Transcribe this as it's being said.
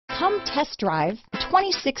Come test drive the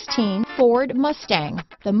 2016 Ford Mustang.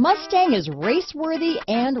 The Mustang is race-worthy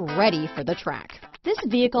and ready for the track. This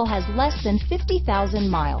vehicle has less than 50,000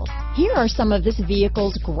 miles. Here are some of this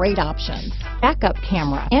vehicle's great options: backup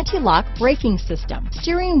camera, anti-lock braking system,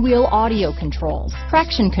 steering wheel audio controls,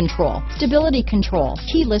 traction control, stability control,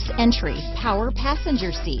 keyless entry, power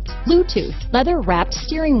passenger seat, Bluetooth, leather-wrapped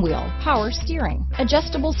steering wheel, power steering,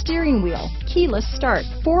 adjustable steering wheel, keyless start,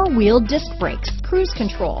 four-wheel disc brakes, cruise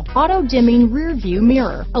control, auto-dimming rear view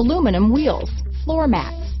mirror, aluminum wheels, floor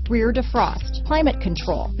mats, rear defrost, climate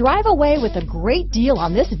control. Drive away with a great deal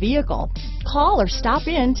on this vehicle. Call or stop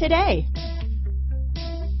in today.